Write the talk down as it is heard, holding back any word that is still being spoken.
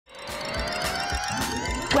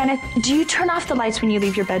Gwyneth, do you turn off the lights when you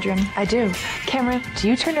leave your bedroom? I do. Cameron, do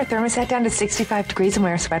you turn your thermostat down to 65 degrees and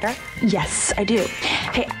wear a sweater? Yes, I do.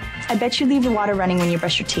 Hey, I bet you leave the water running when you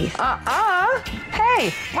brush your teeth.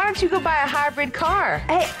 Hey, why don't you go buy a hybrid car?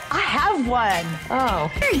 Hey, I have one. Oh.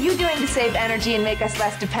 What are you doing to save energy and make us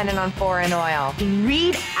less dependent on foreign oil?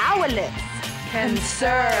 Read our lips.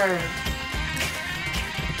 Conserve.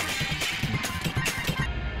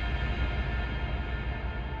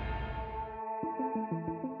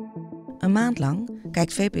 Een maand lang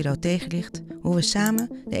kijkt VPRO Tegenlicht hoe we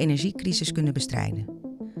samen de energiecrisis kunnen bestrijden.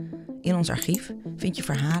 In ons archief vind je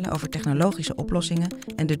verhalen over technologische oplossingen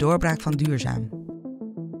en de doorbraak van duurzaam.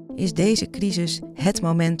 Is deze crisis het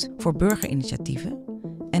moment voor burgerinitiatieven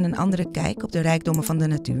en een andere kijk op de rijkdommen van de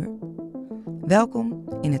natuur? Welkom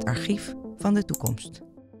in het archief van de toekomst.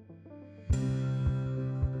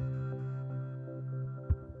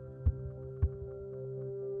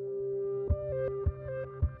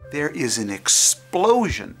 There is an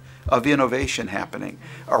explosion of innovation happening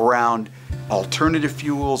around alternative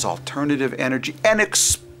fuels, alternative energy, an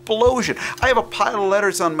explosion. I have a pile of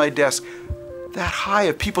letters on my desk that high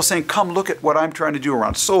of people saying, come look at what I'm trying to do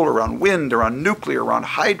around solar, around wind, around nuclear, around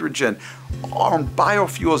hydrogen, around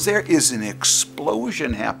biofuels. There is an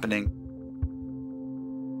explosion happening.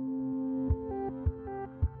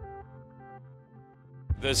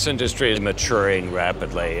 This industry is maturing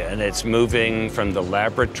rapidly, and it's moving from the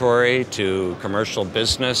laboratory to commercial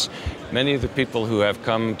business. Many of the people who have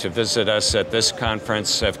come to visit us at this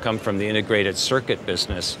conference have come from the integrated circuit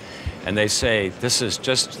business, and they say this is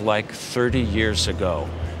just like 30 years ago,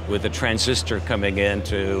 with the transistor coming in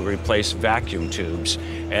to replace vacuum tubes.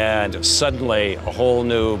 And suddenly a whole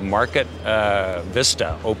new market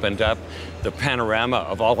vista opened up. The panorama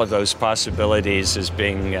of all of those possibilities is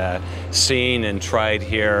being seen and tried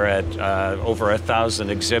here at over 1,000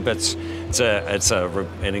 exhibits. It's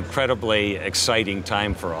an incredibly exciting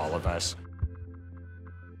time for all of us.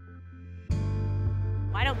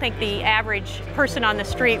 I don't think the average person on the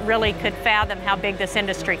street really could fathom how big this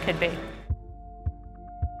industry could be.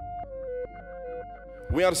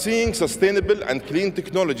 We are seeing sustainable and clean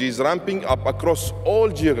technologies ramping up across all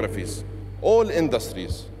geographies, all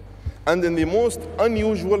industries, and in the most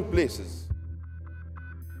unusual places.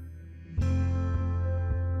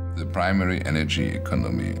 The primary energy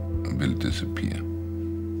economy will disappear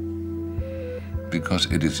because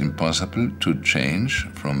it is impossible to change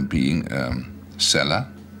from being a seller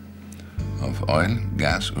of oil,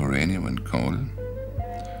 gas, uranium and coal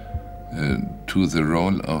to the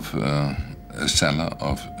role of a seller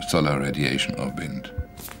of solar radiation or wind.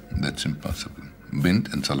 That's impossible. Wind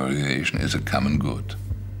and solar radiation is a common good,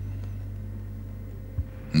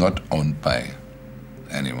 not owned by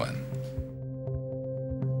anyone.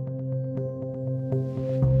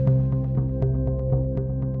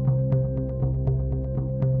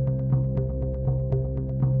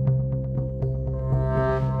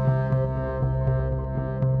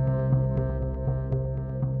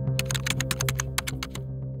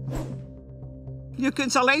 Je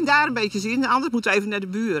kunt ze alleen daar een beetje zien, anders moeten we even naar de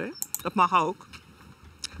buren. Dat mag ook.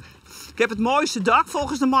 Ik heb het mooiste dak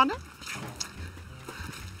volgens de mannen.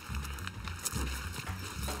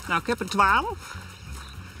 Nou, ik heb er 12.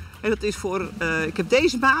 En dat is voor, ik heb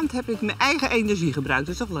deze maand heb ik mijn eigen energie gebruikt.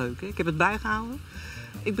 Dat is toch leuk, hè? Ik heb het bijgehouden.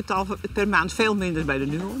 Ik betaal per maand veel minder bij de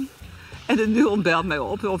Nuon. En de Nuon belt mij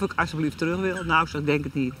op of ik alsjeblieft terug wil. Nou, ik denk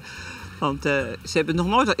het niet. Want ze hebben nog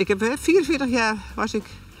nooit... Ik heb 44 jaar was ik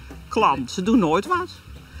klant. Ze doen nooit wat.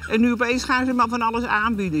 En nu opeens gaan ze maar van alles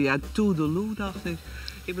aanbieden. Ja, toedeloe, dacht ik.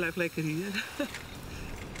 Ik blijf lekker hier.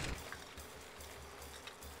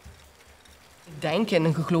 Ik denk in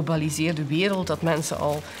een geglobaliseerde wereld dat mensen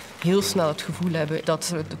al heel snel het gevoel hebben dat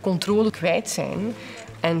ze de controle kwijt zijn.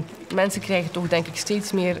 En mensen krijgen toch denk ik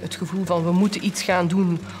steeds meer het gevoel van we moeten iets gaan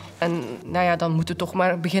doen. En nou ja, dan moeten we toch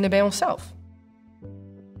maar beginnen bij onszelf.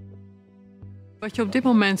 Wat je op dit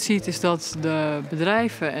moment ziet is dat de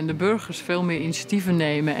bedrijven en de burgers veel meer initiatieven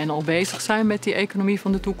nemen en al bezig zijn met die economie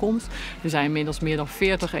van de toekomst. Er zijn inmiddels meer dan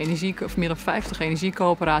 50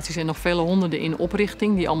 energiecoöperaties en nog vele honderden in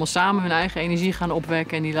oprichting die allemaal samen hun eigen energie gaan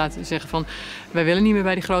opwekken en die laten zeggen van wij willen niet meer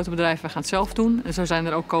bij die grote bedrijven, wij gaan het zelf doen. En zo zijn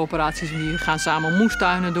er ook coöperaties die gaan samen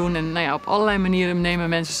moestuinen doen en nou ja, op allerlei manieren nemen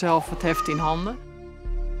mensen zelf het heft in handen.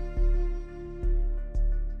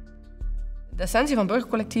 De essentie van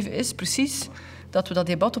burgercollectieven is precies dat we dat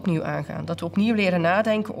debat opnieuw aangaan. Dat we opnieuw leren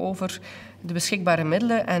nadenken over de beschikbare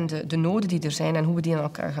middelen en de noden die er zijn en hoe we die aan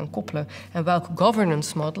elkaar gaan koppelen. En welk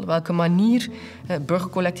governance model, welke manier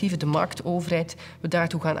burgercollectieven, de markt, de overheid, we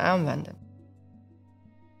daartoe gaan aanwenden.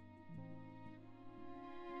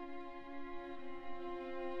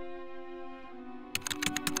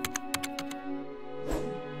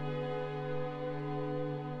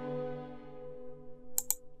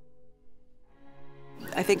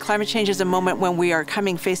 I think climate change is a moment when we are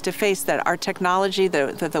coming face to face that our technology,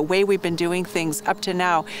 the way we've been doing things up to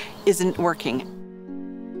now, isn't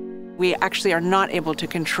working. We actually are not able to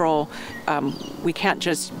control, we can't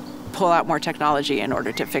just pull out more technology in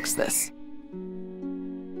order to fix this.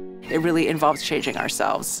 It really involves changing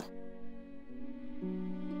ourselves.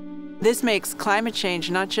 This makes climate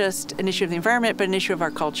change not just an issue of the environment, but an issue of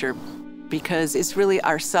our culture, because it's really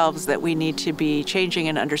ourselves that we need to be changing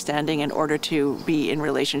and understanding in order to be in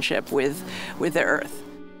relationship with the Earth.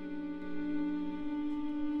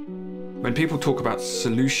 When people talk about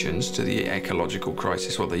solutions to the ecological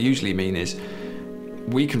crisis, what they usually mean is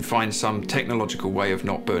we can find some technological way of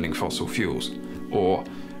not burning fossil fuels, or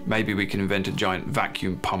maybe we can invent a giant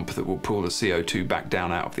vacuum pump that will pull the CO2 back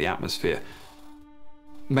down out of the atmosphere.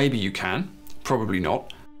 Maybe you can, probably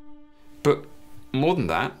not. But more than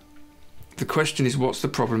that, the question is, what's the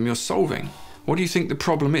problem you're solving? What do you think the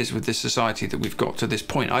problem is with this society that we've got to this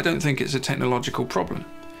point? I don't think it's a technological problem.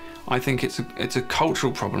 I think it's a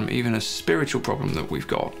cultural problem, even a spiritual problem that we've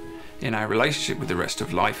got in our relationship with the rest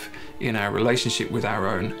of life, in our relationship with our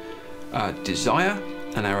own desire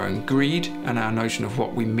and our own greed and our notion of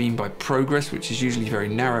what we mean by progress, which is usually very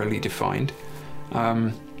narrowly defined.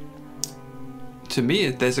 To me,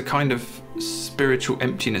 there's a kind of spiritual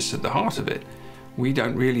emptiness at the heart of it. We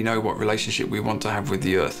don't really know what relationship we want to have with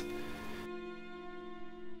the Earth.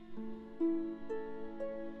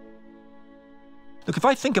 Look, if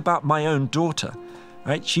I think about my own daughter,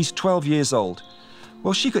 right, she's 12 years old.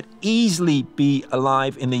 Well, she could easily be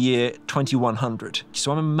alive in the year 2100.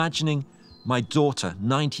 So I'm imagining my daughter,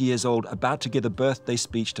 90 years old, about to give a birthday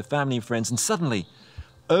speech to family and friends, and suddenly,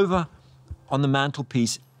 over on the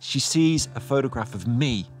mantelpiece, she sees a photograph of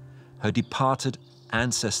me, her departed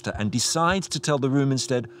ancestor, and decides to tell the room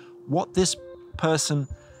instead what this person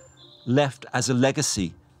left as a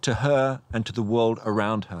legacy to her and to the world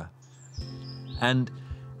around her. And,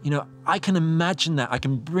 you know, I can imagine that. I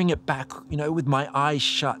can bring it back, you know, with my eyes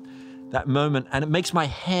shut, that moment, and it makes my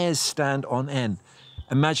hairs stand on end.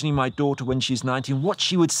 Imagining my daughter when she's 19, what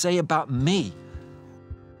she would say about me.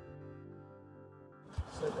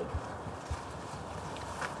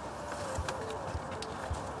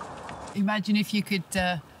 Imagine if you could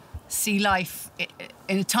see life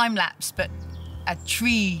in a time lapse, but a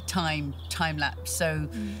tree time lapse. So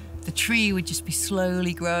the tree would just be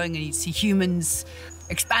slowly growing, and you'd see humans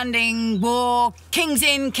expanding, war, kings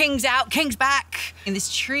in, kings out, kings back. And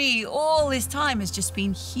this tree, all this time, has just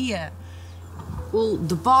been here. Well,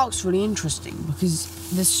 the bark's really interesting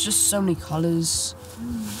because there's just so many colours.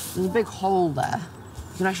 There's a big hole there.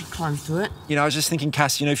 You can actually climb through it. You know, I was just thinking,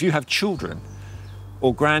 Cass, you know, if you have children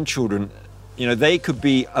or grandchildren, you know, they could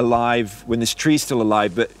be alive when this tree's still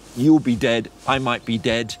alive, but you'll be dead, I might be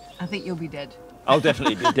dead. I think you'll be dead. I'll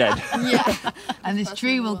definitely be dead. Yeah, and this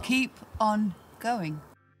tree will keep on going.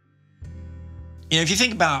 You know, if you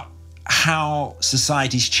think about how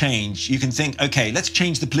societies change, you can think, okay, let's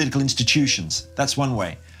change the political institutions. That's one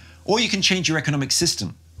way. Or you can change your economic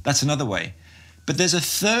system. That's another way. But there's a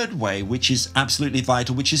third way, which is absolutely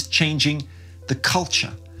vital, which is changing the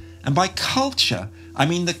culture. And by culture, I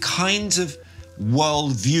mean the kinds of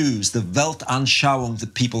worldviews, the Weltanschauung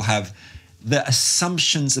that people have, the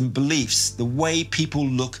assumptions and beliefs, the way people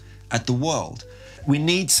look at the world. We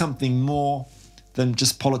need something more than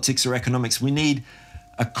just politics or economics. We need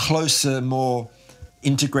a closer, more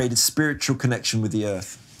integrated spiritual connection with the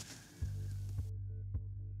earth.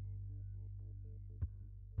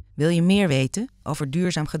 Wil je meer weten over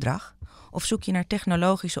duurzaam gedrag of zoek je naar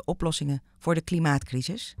technologische oplossingen voor de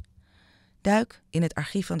klimaatcrisis? Duik in het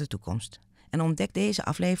archief van de toekomst en ontdek deze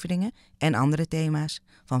afleveringen en andere thema's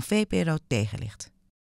van VPRO Tegenlicht.